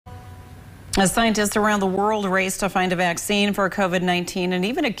As scientists around the world race to find a vaccine for COVID-19 and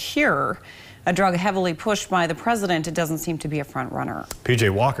even a cure, a drug heavily pushed by the president, it doesn't seem to be a front runner.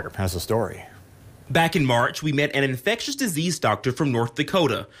 PJ Walker has the story. Back in March, we met an infectious disease doctor from North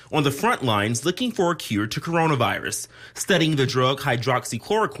Dakota on the front lines looking for a cure to coronavirus, studying the drug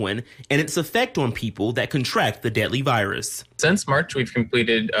hydroxychloroquine and its effect on people that contract the deadly virus. Since March, we've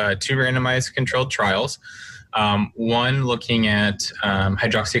completed 2 randomized controlled trials, one looking at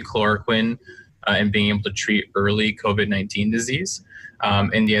hydroxychloroquine and being able to treat early COVID-19 disease,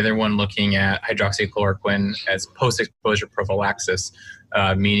 and the other one looking at hydroxychloroquine as post-exposure prophylaxis,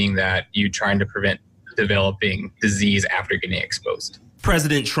 meaning that you're trying to prevent developing disease after getting exposed.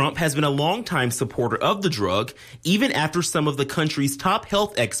 President Trump has been a longtime supporter of the drug, even after some of the country's top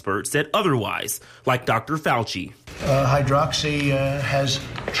health experts said otherwise, like Dr. Fauci. Hydroxy has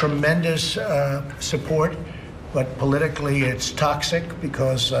tremendous support, but politically it's toxic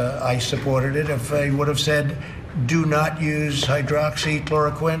because I supported it. If I would have said, do not use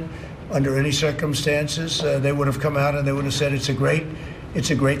hydroxychloroquine under any circumstances, they would have come out and they would have said it's a great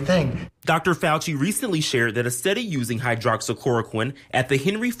thing. Dr. Fauci recently shared that a study using hydroxychloroquine at the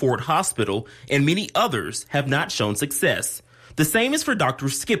Henry Ford Hospital and many others have not shown success. The same is for Dr.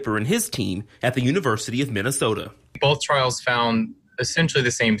 Skipper and his team at the University of Minnesota. Both trials found essentially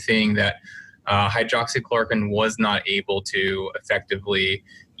the same thing, that hydroxychloroquine was not able to effectively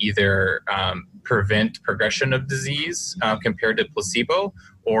either prevent progression of disease compared to placebo,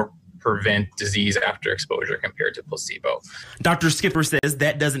 or prevent disease after exposure compared to placebo. Dr. Skipper says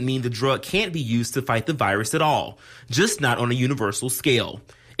that doesn't mean the drug can't be used to fight the virus at all, just not on a universal scale.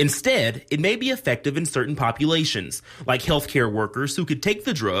 Instead, it may be effective in certain populations, like healthcare workers who could take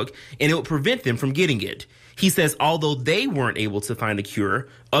the drug and it would prevent them from getting it. He says although they weren't able to find a cure,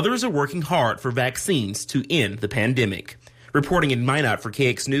 others are working hard for vaccines to end the pandemic. Reporting in Minot for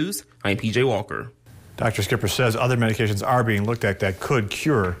KX News, I'm PJ Walker. Dr. Skipper says other medications are being looked at that could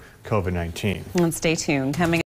cure COVID-19. And stay tuned. Coming